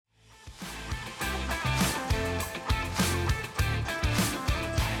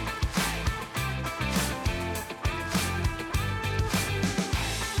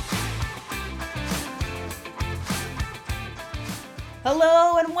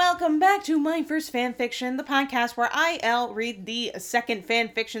Hello and welcome back to My First Fanfiction, the podcast where I'll read the second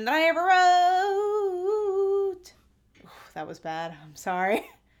fanfiction that I ever wrote. That was bad. I'm sorry.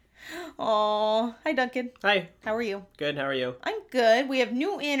 Oh, hi Duncan. Hi. How are you? Good, how are you? I'm good. We have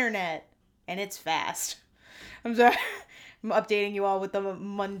new internet, and it's fast. I'm sorry. I'm updating you all with the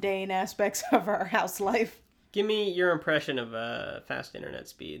mundane aspects of our house life. Give me your impression of fast internet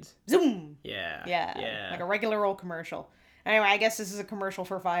speeds. Zoom! Yeah. Yeah. Like a regular old commercial. Anyway, I guess this is a commercial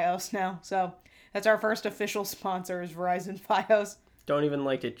for Fios now, so that's our first official sponsor is Verizon Fios. Don't even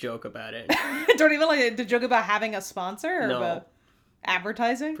like to joke about it. Don't even like to joke about having a sponsor or No. about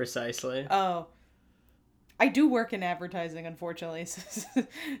advertising? Precisely. Oh. I do work in advertising, unfortunately.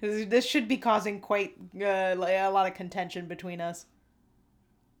 This should be causing quite a lot of contention between us.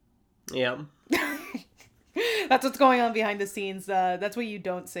 Yeah. That's what's going on behind the scenes. That's what you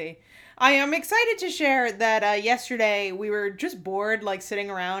don't see. I am excited to share that yesterday we were just bored, like sitting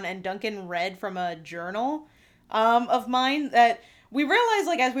around, and Duncan read from a journal of mine that we realized,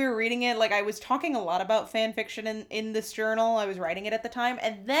 like, as we were reading it, like, I was talking a lot about fan fiction in this journal. I was writing it at the time,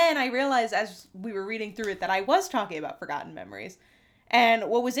 and then I realized as we were reading through it that I was talking about Forgotten Memories. And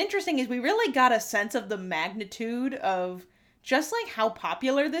what was interesting is we really got a sense of the magnitude of just, like, how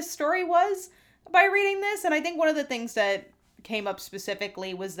popular this story was by reading this. And I think one of the things that came up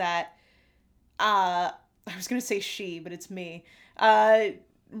specifically was that I was gonna say she, but it's me,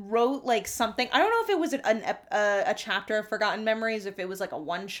 wrote like something. I don't know if it was a chapter of Forgotten Memories, if it was like a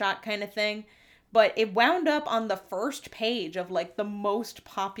one-shot kind of thing, but it wound up on the first page of like the most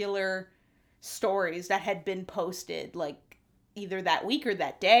popular stories that had been posted, like either that week or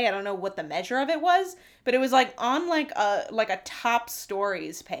that day. I don't know what the measure of it was, but it was like on like a top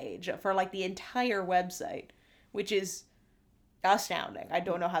stories page for like the entire website, which is astounding. I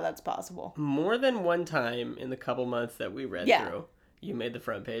don't know how that's possible. More than one time in the couple months that we read through, you made the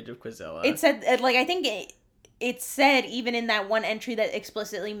front page of Quizella. It said, like, I think it said, even in that one entry that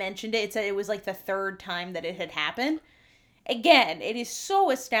explicitly mentioned it, it said it was like the third time that it had happened. Again, it is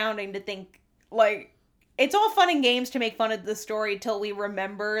so astounding to think, like, it's all fun and games to make fun of the story till we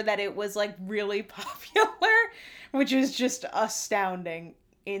remember that it was, like, really popular, which is just astounding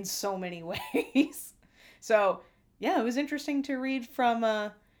in so many ways. So, yeah, it was interesting to read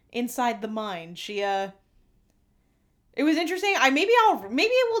from Inside the Mind. It was interesting. Maybe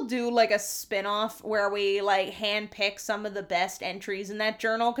we'll do like a spin-off where we like handpick some of the best entries in that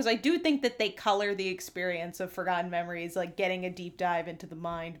journal, because I do think that they color the experience of Forgotten Memories, like getting a deep dive into the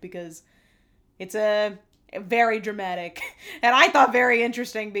mind, because it's a very dramatic and I thought very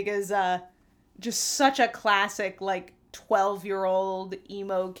interesting, because just such a classic like 12-year-old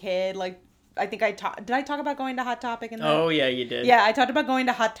emo kid. Like, I think did I talk about going to Hot Topic in that? Oh, yeah, you did. Yeah, I talked about going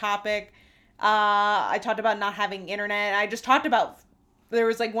to Hot Topic. I talked about not having internet. I just talked about, there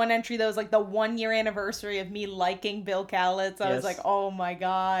was like one entry that was like the 1-year anniversary of me liking Bill Kaulitz. I was like, oh my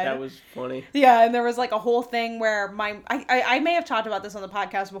god. That was funny. Yeah, and there was like a whole thing where I may have talked about this on the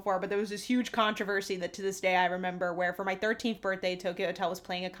podcast before, but there was this huge controversy that to this day I remember, where for my 13th birthday, Tokyo Hotel was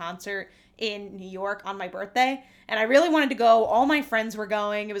playing a concert in New York on my birthday, and I really wanted to go. All my friends were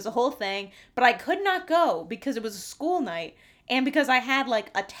going. It was a whole thing, but I could not go because it was a school night, and because I had like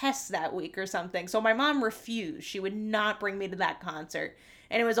a test that week or something. So my mom refused. She would not bring me to that concert.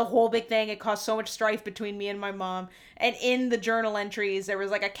 And it was a whole big thing. It caused so much strife between me and my mom. And in the journal entries, there was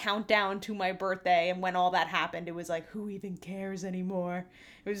like a countdown to my birthday. And when all that happened, it was like, who even cares anymore?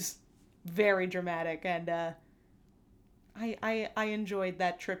 It was very dramatic. And I enjoyed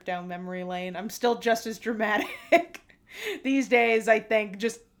that trip down memory lane. I'm still just as dramatic these days, I think.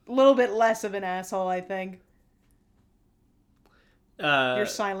 Just a little bit less of an asshole, I think. Your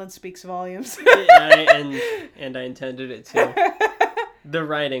silence speaks volumes. and I intended it to. The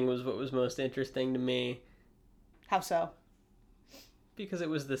writing was what was most interesting to me. How so? Because it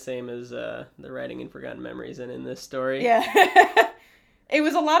was the same as the writing in Forgotten Memories and in this story. Yeah. It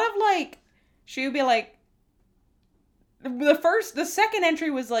was a lot of like, she would be like, the second entry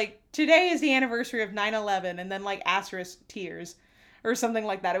was like, today is the anniversary of 9/11, and then like asterisk tears. Or something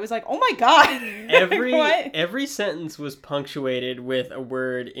like that. It was like, oh my god. Every sentence was punctuated with a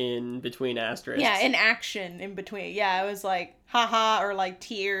word in between asterisks. Yeah, an action in between. Yeah, it was like, haha, or like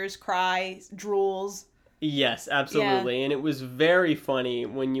tears, cries, drools. Yes, absolutely. Yeah. And it was very funny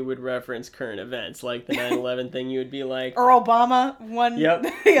when you would reference current events. Like the 9/11 thing, you would be like... Or Obama won the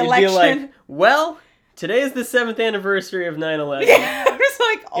election. You'd be like, well, today is the 7th anniversary of 9/11. Yeah, I was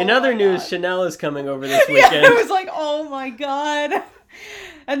like, oh in other news, Chanel is coming over this weekend. Yeah, I was like, oh my god.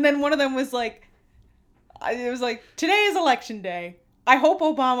 And then one of them was like, it was like, today is election day. I hope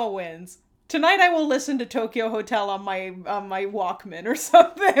Obama wins. Tonight I will listen to Tokyo Hotel on my Walkman or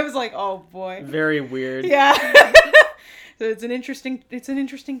something. I was like, oh boy. Very weird. Yeah. So it's an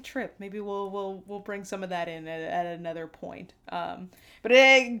interesting trip. Maybe we'll bring some of that in at another point. But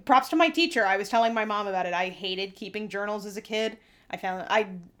props to my teacher. I was telling my mom about it. I hated keeping journals as a kid. I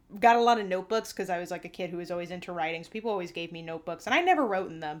got a lot of notebooks because I was like a kid who was always into writing. So people always gave me notebooks, and I never wrote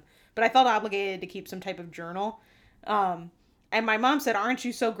in them. But I felt obligated to keep some type of journal. And my mom said, "Aren't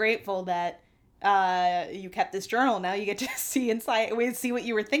you so grateful that you kept this journal? Now you get to see inside, see what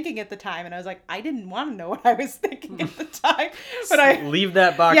you were thinking at the time." And I was like, I didn't want to know what I was thinking at the time. But leave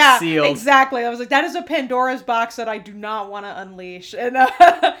that box sealed. Exactly. I was like, that is a Pandora's box that I do not want to unleash. And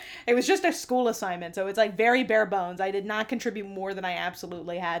it was just a school assignment, so it's like very bare bones. I did not contribute more than I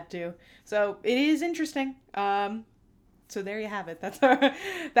absolutely had to. So it is interesting. So there you have it.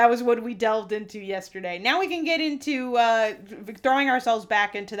 That was what we delved into yesterday. Now we can get into throwing ourselves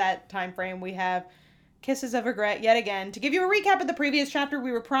back into that time frame. We have Kisses of Regret yet again. To give you a recap of the previous chapter,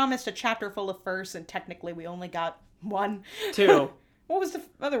 we were promised a chapter full of firsts, and technically we only got one. Two. What was the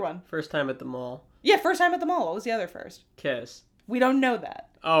other one? First time at the mall. Yeah, first time at the mall. What was the other first? Kiss. We don't know that.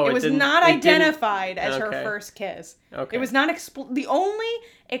 Oh, it was not identified as her first kiss. Okay. It was not the only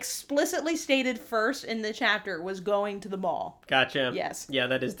explicitly stated first in the chapter was going to the mall. Gotcha. Yes. Yeah,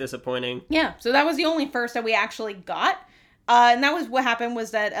 that is disappointing. Yeah, so that was the only first that we actually got. And that was what happened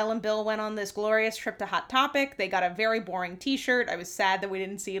was that Elle and Bill went on this glorious trip to Hot Topic. They got a very boring t-shirt. I was sad that we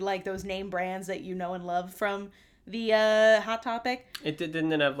didn't see like those name brands that you know and love from the Hot Topic.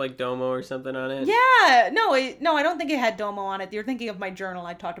 Didn't it have like Domo or something on it? Yeah, no, I don't think it had Domo on it. You're thinking of my journal.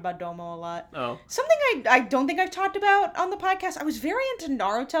 I talked about Domo a lot. Oh. Something I don't think I've talked about on the podcast. I was very into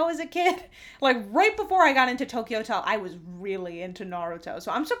Naruto as a kid. Like right before I got into Tokyo Hotel, I was really into Naruto.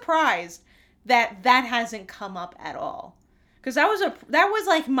 So I'm surprised that hasn't come up at all. Because that was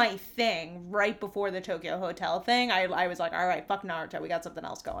like my thing right before the Tokyo Hotel thing. I was like, all right, fuck Naruto. We got something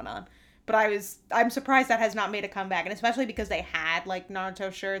else going on. But I'm surprised that has not made a comeback, and especially because they had like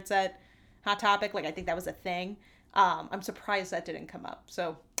Naruto shirts at Hot Topic. Like I think that was a thing. I'm surprised that didn't come up.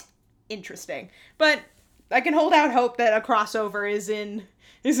 So interesting. But I can hold out hope that a crossover is in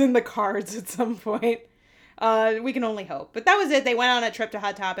the cards at some point. We can only hope. But that was it. They went on a trip to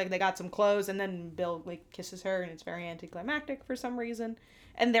Hot Topic. They got some clothes, and then Bill like kisses her, and it's very anticlimactic for some reason.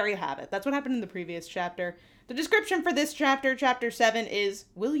 And there you have it. That's what happened in the previous chapter. The description for this chapter, chapter 7, is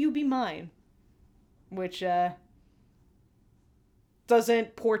 "Will you be mine?" Which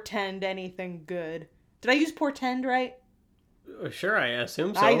doesn't portend anything good. Did I use portend right? Sure, I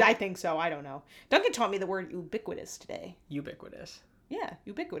assume so. I think so. I don't know. Duncan taught me the word ubiquitous today. Ubiquitous. Yeah,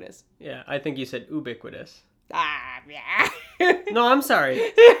 ubiquitous. Yeah, I think you said ubiquitous. Yeah. No, I'm sorry.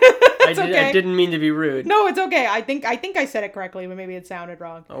 Okay. I didn't mean to be rude. No, it's okay. I think I said it correctly, but maybe it sounded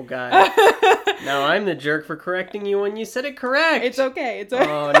wrong. Oh, God. Now I'm the jerk for correcting you when you said it correct. It's okay. It's okay.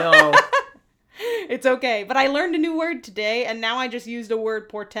 Oh, no. It's okay. But I learned a new word today, and now I just used a word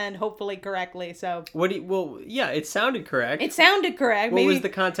portend, hopefully correctly, so. Well, yeah, it sounded correct. It sounded correct. What was the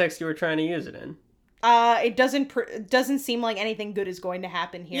context you were trying to use it in? It doesn't seem like anything good is going to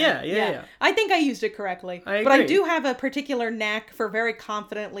happen here. Yeah. I think I used it correctly. I agree. But I do have a particular knack for very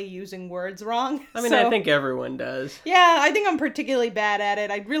confidently using words wrong. I mean, so, I think everyone does. Yeah, I think I'm particularly bad at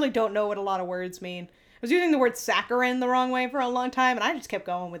it. I really don't know what a lot of words mean. I was using the word saccharin the wrong way for a long time, and I just kept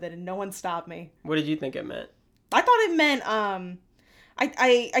going with it, and no one stopped me. What did you think it meant? I thought it meant, I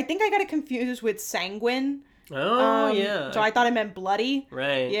think I got it confused with sanguine. Oh, yeah. So I thought it meant bloody.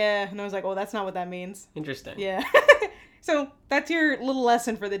 Right. Yeah, and I was like, oh, that's not what that means. Interesting. Yeah. So that's your little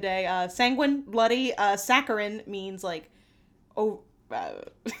lesson for the day. Sanguine, bloody, saccharin means like, now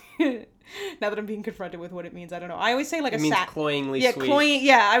that I'm being confronted with what it means, I don't know. I always say like it means cloyingly sweet. Cloying.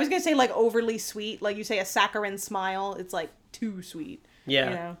 Yeah, I was gonna say like overly sweet. Like you say a saccharin smile, it's like too sweet. Yeah.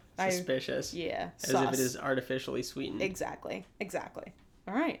 You know, suspicious. Yeah. As if it is artificially sweetened. Exactly.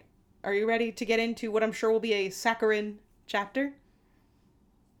 All right. Are you ready to get into what I'm sure will be a saccharin chapter?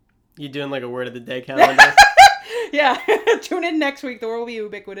 You doing like a word of the day calendar? Yeah. Tune in next week. The world will be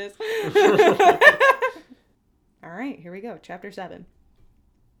ubiquitous. All right. Here we go. Chapter 7.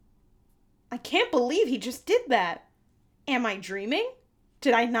 I can't believe he just did that. Am I dreaming?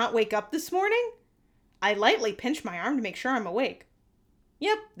 Did I not wake up this morning? I lightly pinched my arm to make sure I'm awake.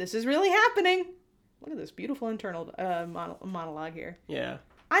 Yep, this is really happening. Look at this beautiful internal monologue here. Yeah.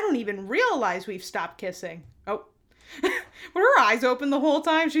 I don't even realize we've stopped kissing. Oh. Were her eyes open the whole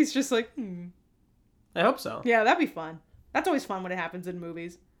time? She's just like, I hope so. Yeah, that'd be fun. That's always fun when it happens in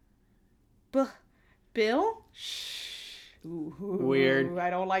movies. Bill? Shh. Ooh, Weird. I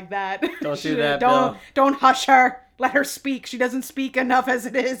don't like that. Don't do that, Don't hush her. Let her speak. She doesn't speak enough as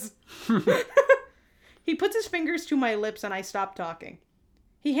it is. He puts his fingers to my lips and I stop talking.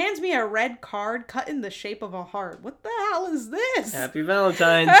 He hands me a red card cut in the shape of a heart. What the hell is this? Happy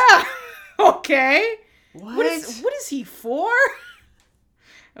Valentine's. Okay. What? What is he for?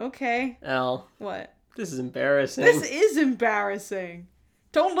 Okay. Al, What? this is embarrassing. This is embarrassing.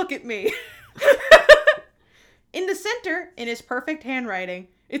 Don't look at me. In the center, in his perfect handwriting,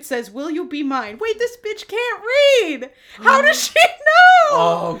 it says, "Will you be mine?" Wait, this bitch can't read. How does she know?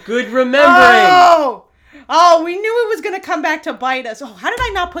 Oh, good remembering. Oh, we knew it was going to come back to bite us. Oh, how did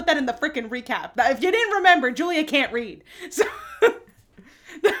I not put that in the freaking recap? If you didn't remember, Julia can't read. So,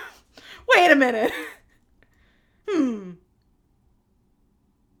 wait a minute.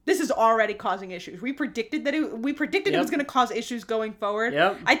 This is already causing issues. We predicted that it was going to cause issues going forward.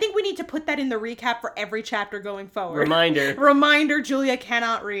 Yep. I think we need to put that in the recap for every chapter going forward. Reminder, Julia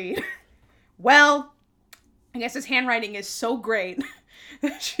cannot read. Well, I guess his handwriting is so great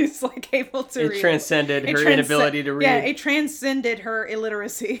that she's like able to read. It transcended her inability to read. Yeah, it transcended her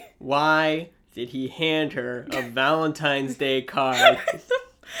illiteracy. Why did he hand her a Valentine's Day card?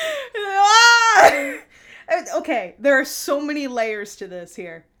 Okay, there are so many layers to this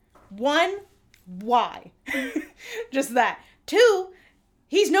here. 1, why? Just that. 2,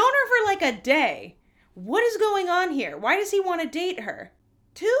 he's known her for like a day. What is going on here? Why does he want to date her?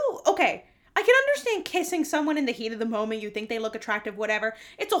 2, okay, I can understand kissing someone in the heat of the moment. You think they look attractive, whatever.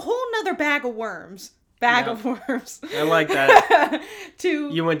 It's a whole nother bag of worms. Of worms. I like that.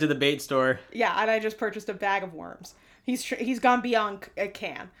 2, you went to the bait store. Yeah, and I just purchased a bag of worms. He's gone beyond a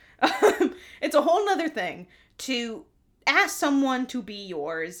can. It's a whole nother thing to ask someone to be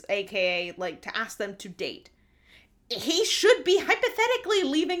yours, aka like to ask them to date. He should be hypothetically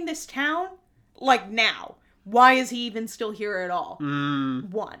leaving this town like now. Why is he even still here at all?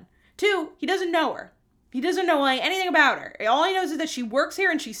 1. 2, he doesn't know her. He doesn't know like anything about her. All he knows is that she works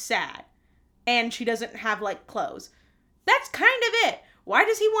here and she's sad. And she doesn't have like clothes. That's kind of it. Why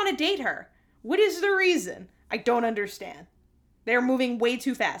does he want to date her? What is the reason? I don't understand. They're moving way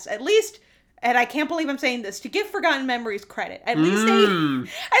too fast. At least, and I can't believe I'm saying this, to give Forgotten Memories credit, at least they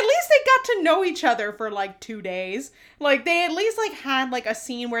got to know each other for like 2 days. Like they at least like had like a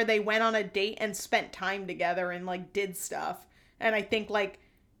scene where they went on a date and spent time together and like did stuff. And I think like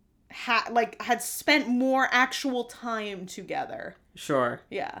had spent more actual time together. Sure.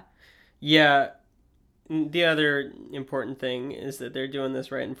 Yeah. Yeah. The other important thing is that they're doing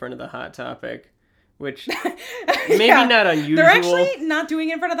this right in front of the Hot Topic, which maybe not unusual. They're actually not doing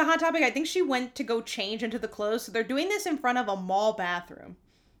it in front of the Hot Topic. I think she went to go change into the clothes, so they're doing this in front of a mall bathroom.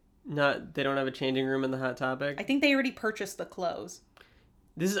 They don't have a changing room in the Hot Topic? I think they already purchased the clothes.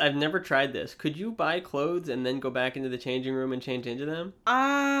 I've never tried this. Could you buy clothes and then go back into the changing room and change into them?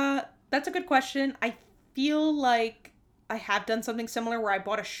 That's a good question. I feel like I have done something similar where I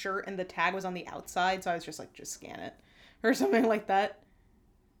bought a shirt and the tag was on the outside, so I was just like, just scan it or something like that.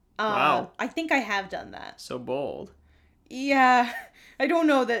 Wow. I think I have done that. So bold. Yeah. I don't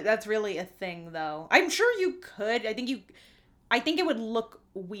know that that's really a thing, though. I'm sure you could. I think it would look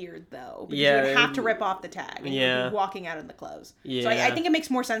weird, though. Because you would have to rip off the tag. And you would be walking out in the clothes. Yeah. So I think it makes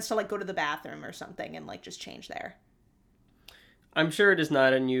more sense to, like, go to the bathroom or something and, like, just change there. I'm sure it is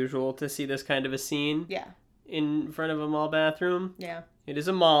not unusual to see this kind of a scene. Yeah. In front of a mall bathroom. Yeah. It is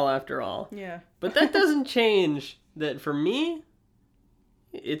a mall, after all. Yeah. But that doesn't change that, for me,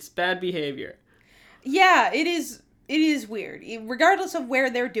 it's bad behavior. Yeah, it is weird. Regardless of where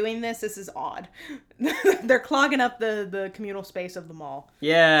they're doing this is odd. They're clogging up the communal space of the mall.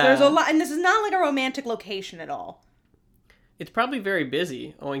 Yeah. There's a lot, and this is not like a romantic location at all. It's probably very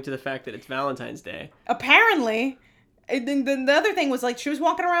busy, owing to the fact that it's Valentine's Day. Apparently. The other thing was, like, she was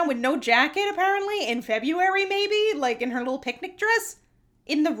walking around with no jacket, apparently, in February, maybe, like, in her little picnic dress,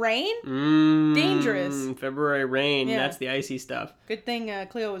 in the rain. Dangerous. February rain, that's the icy stuff. Good thing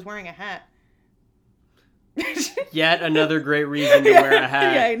Cleo was wearing a hat. Yet another great reason to wear a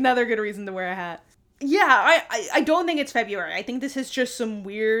hat. Yeah, another good reason to wear a hat. Yeah, I don't think it's February. I think this is just some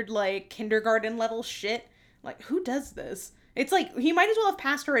weird, like, kindergarten level shit. Like, who does this? It's like, he might as well have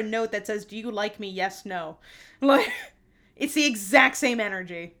passed her a note that says, "Do you like me? Yes, no." Like... It's the exact same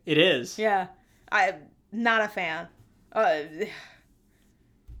energy. It is. Yeah. I'm not a fan. I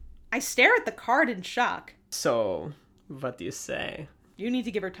stare at the card in shock. So, what do you say? You need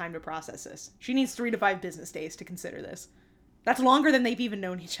to give her time to process this. She needs 3 to 5 business days to consider this. That's longer than they've even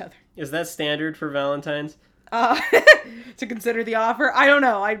known each other. Is that standard for Valentine's? To consider the offer? I don't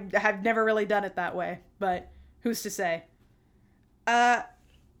know. I have never really done it that way. But who's to say?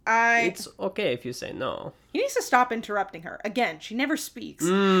 It's okay if you say no. He needs to stop interrupting her. Again, she never speaks.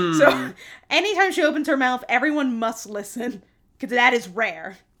 Mm. So anytime she opens her mouth, everyone must listen. Because that is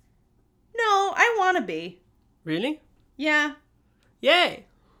rare. No, I want to be. Really? Yeah. Yay!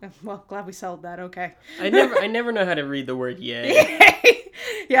 Well, glad we settled that. Okay. I never know how to read the word yay.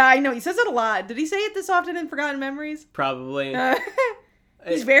 Yeah, I know. He says it a lot. Did he say it this often in Forgotten Memories? Probably.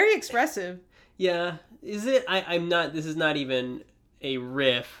 He's very expressive. Yeah. Is it? I'm not. This is not even a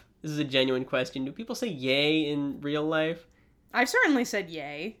riff. This is a genuine question. Do people say yay in real life? I've certainly said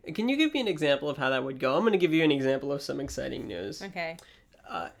yay. Can you give me an example of how that would go? I'm going to give you an example of some exciting news. Okay.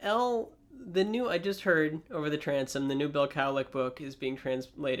 I just heard over the transom, the new Bill Cowlick book is being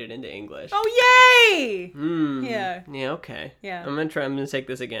translated into English. Oh, yay! Yeah. Yeah, okay. Yeah. I'm going to take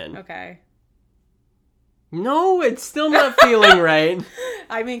this again. Okay. No, it's still not feeling right.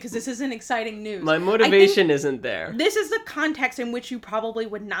 I mean, because this isn't exciting news. My motivation isn't there. This is the context in which you probably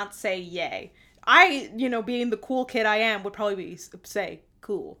would not say yay. I, being the cool kid I am, would probably say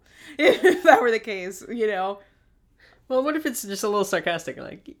cool. If that were the case, Well, what if it's just a little sarcastic,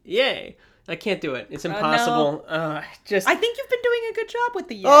 like, yay? I can't do it. It's impossible. No. I think you've been doing a good job with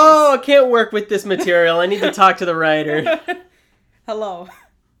the yays. Oh, I can't work with this material. I need to talk to the writer. Hello.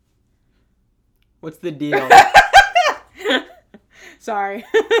 What's the deal? Sorry.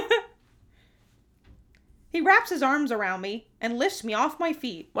 He wraps his arms around me and lifts me off my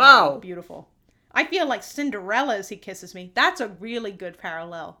feet. Wow. Oh, beautiful. I feel like Cinderella as he kisses me. That's a really good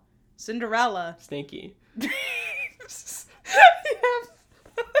parallel. Cinderella. Stinky.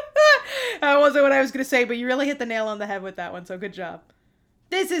 That wasn't what I was going to say, but you really hit the nail on the head with that one, so good job.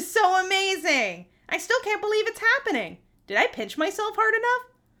 This is so amazing. I still can't believe it's happening. Did I pinch myself hard enough?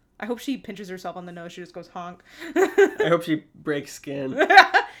 I hope she pinches herself on the nose. She just goes honk. I hope she breaks skin.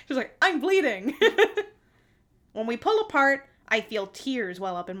 She's like, I'm bleeding. When we pull apart, I feel tears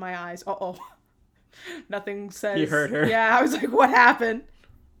well up in my eyes. Uh-oh. Nothing says... You hurt her. Yeah, I was like, what happened?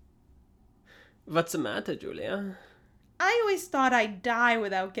 What's the matter, Julia? I always thought I'd die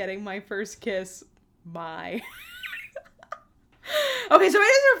without getting my first kiss. Okay, so it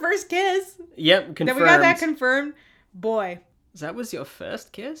is her first kiss. Yep, confirmed. Then we got that confirmed. Boy. That was your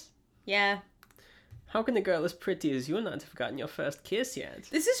first kiss? Yeah. How can a girl as pretty as you not have gotten your first kiss yet?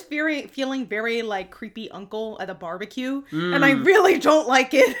 This is feeling very like creepy uncle at a barbecue, and I really don't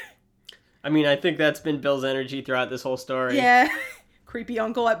like it. I mean, I think that's been Bill's energy throughout this whole story. Yeah. Creepy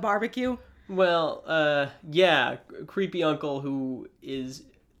uncle at barbecue. Well, yeah, creepy uncle who is,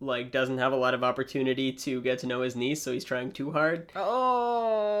 like, doesn't have a lot of opportunity to get to know his niece, so he's trying too hard.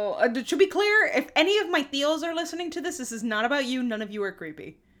 Oh, to be clear, if any of my Theos are listening to this, this is not about you. None of you are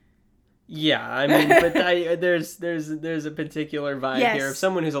creepy. Yeah, I mean, but there's a particular vibe here of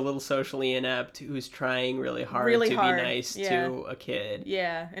someone who's a little socially inept, who's trying really hard to be nice to a kid.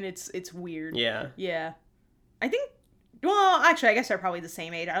 Yeah, and it's weird. Yeah. Yeah. I think, well, actually, I guess they're probably the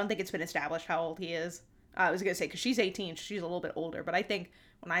same age. I don't think it's been established how old he is. I was going to say, because she's 18, she's a little bit older, but I think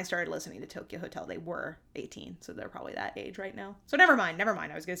when I started listening to Tokyo Hotel, they were 18, so they're probably that age right now. So never mind.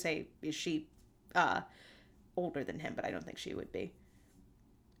 I was going to say, is she older than him, but I don't think she would be.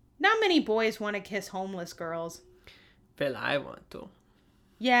 Not many boys want to kiss homeless girls. Well, I want to.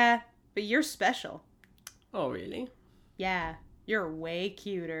 Yeah, but you're special. Oh, really? Yeah, you're way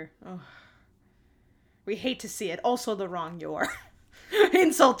cuter. Oh. We hate to see it. Also the wrong you're.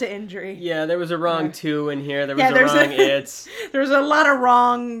 Insult to injury. Yeah, there was a wrong to in here. There was a wrong it's. There's a lot of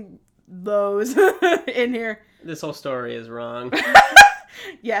wrong those in here. This whole story is wrong.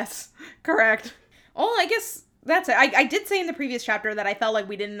 Yes, correct. Oh, I guess that's it. I did say in the previous chapter that I felt like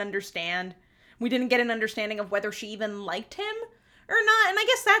we didn't get an understanding of whether she even liked him or not, and I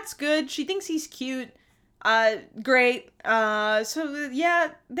guess that's good. She thinks he's cute. Great. So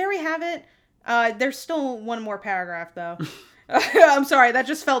yeah, there we have it. There's still one more paragraph though. I'm sorry, that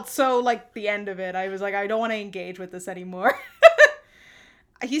just felt so like the end of it. I was like, I don't want to engage with this anymore.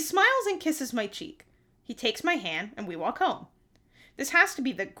 He smiles and kisses my cheek. He takes my hand and we walk home. This has to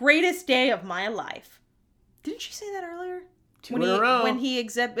be the greatest day of my life. Didn't she say that earlier? Two in a row. When he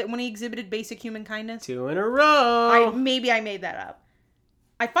exhibited basic human kindness? 2 in a row. Maybe I made that up.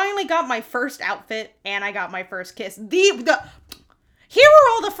 I finally got my first outfit and I got my first kiss. Here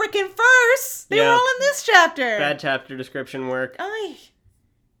were all the freaking firsts. They were all in this chapter. Bad chapter description work.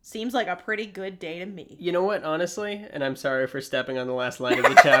 Seems like a pretty good day to me. You know what, honestly, and I'm sorry for stepping on the last line of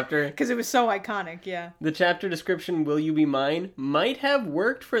the chapter. Because it was so iconic, yeah. The chapter description, Will You Be Mine, might have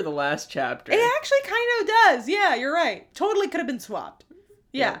worked for the last chapter. It actually kind of does. Yeah, you're right. Totally could have been swapped.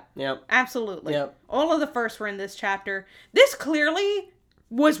 Yeah. Yep. Absolutely. Yep. All of the firsts were in this chapter. This clearly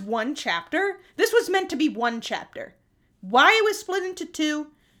was one chapter. This was meant to be one chapter. Why it was split into 2,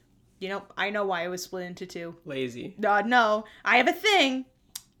 You know, I know why it was split into 2. Lazy. No, I have a thing.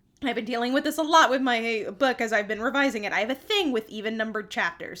 I've been dealing with this a lot with my book as I've been revising it. I have a thing with even-numbered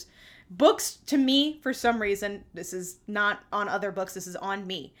chapters. Books, to me, for some reason, this is not on other books, this is on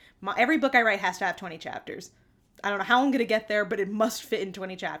me. Every book I write has to have 20 chapters. I don't know how I'm going to get there, but it must fit in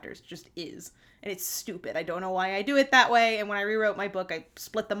 20 chapters. It just is. And it's stupid. I don't know why I do it that way. And when I rewrote my book, I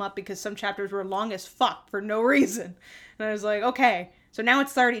split them up because some chapters were long as fuck for no reason. And I was like, okay, so now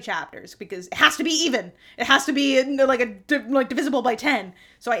it's 30 chapters because it has to be even. It has to be like divisible by 10.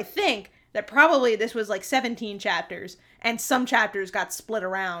 So I think that probably this was like 17 chapters and some chapters got split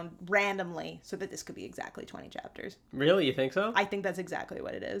around randomly so that this could be exactly 20 chapters. Really? You think so? I think that's exactly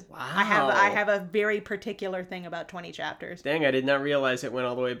what it is. Wow. I have a very particular thing about 20 chapters. Dang, I did not realize it went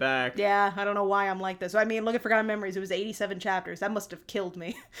all the way back. Yeah, I don't know why I'm like this. I mean, look at Forgotten Memories. It was 87 chapters. That must have killed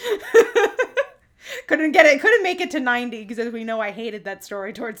me. Couldn't make it to 90 because as we know, I hated that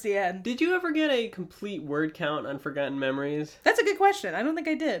story towards the end. Did you ever get a complete word count on Forgotten Memories? That's a good question. I don't think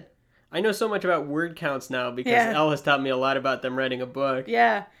I did. I know so much about word counts now because Elle has taught me a lot about them writing a book.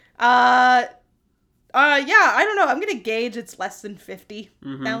 Yeah. Yeah, I don't know. I'm going to gauge it's less than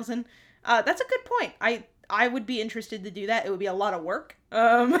 50,000. That's a good point. I would be interested to do that. It would be a lot of work.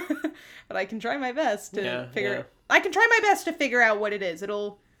 But I can try my best to I can try my best to figure out what it is.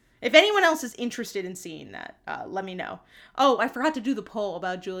 If anyone else is interested in seeing that, let me know. Oh, I forgot to do the poll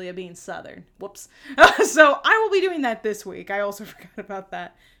about Julia being Southern. Whoops. So I will be doing that this week. I also forgot about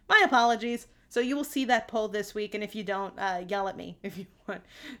that. My apologies. So you will see that poll this week, and if you don't, yell at me if you want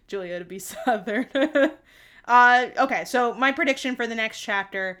Julia to be Southern. Okay, so my prediction for the next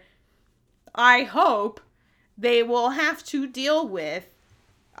chapter, I hope they will have to deal with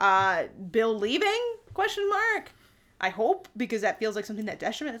Bill leaving, ? I hope, because that feels like something that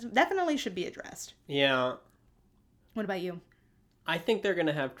definitely should be addressed. Yeah. What about you? I think they're going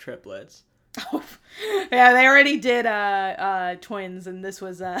to have triplets. Oh, yeah, they already did twins, and this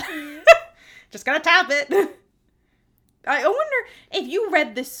was just gotta tap it. I wonder if you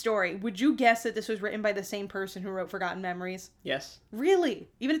read this story, would you guess that this was written by the same person who wrote Forgotten Memories? Yes. Really?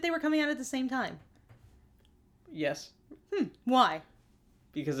 Even if they were coming out at the same time? Yes. Why?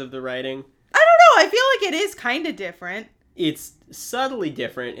 Because of the writing. I don't know. I feel like it is kind of different. It's subtly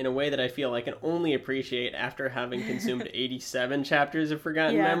different in a way that I feel I can only appreciate after having consumed 87 chapters of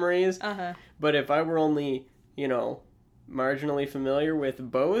Forgotten Memories. But if I were only, marginally familiar with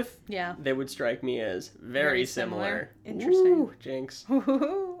both, they would strike me as very similar. Interesting. Ooh, jinx.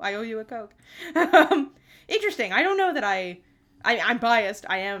 I owe you a Coke. Interesting. I don't know that I'm biased.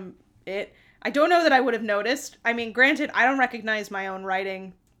 I am it. I don't know that I would have noticed. I mean, granted, I don't recognize my own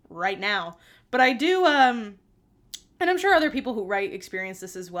writing right now, but I do, and I'm sure other people who write experience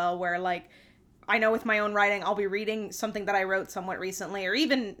this as well, where, I know with my own writing, I'll be reading something that I wrote somewhat recently, or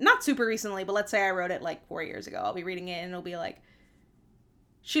even not super recently, but let's say I wrote it, 4 years ago. I'll be reading it, and it'll be like,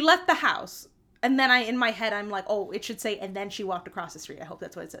 she left the house, and then in my head, I'm like, oh, it should say, and then she walked across the street. I hope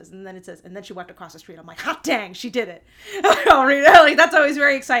that's what it says. And then it says, and then she walked across the street. I'm like, hot dang, she did it. I'll read it. That's always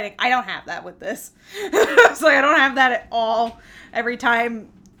very exciting. I don't have that with this. So I don't have that at all. Every time,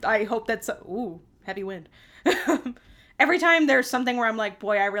 I hope that's, ooh, heavy wind. Every time there's something where I'm like,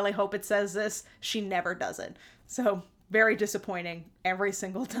 boy, I really hope it says this, she never does it. So, very disappointing every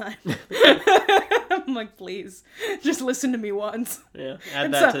single time. I'm like, please, just listen to me once. Yeah,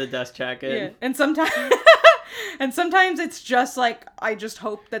 add that to the dust jacket. Yeah, and sometimes it's just I just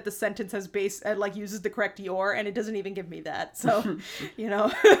hope that the sentence has uses the correct your, and it doesn't even give me that. So,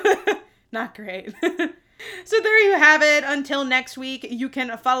 not great. So there you have it. Until next week, you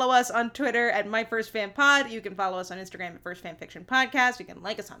can follow us on Twitter at MyFirstFanPod. You can follow us on Instagram at FirstFanFictionPodcast. You can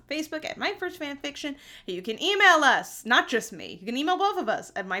like us on Facebook at MyFirstFanFiction. You can email us, not just me. You can email both of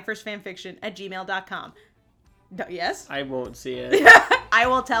us at MyFirstFanFiction@gmail.com. Yes? I won't see it. I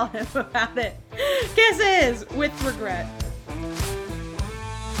will tell him about it. Kisses with regret.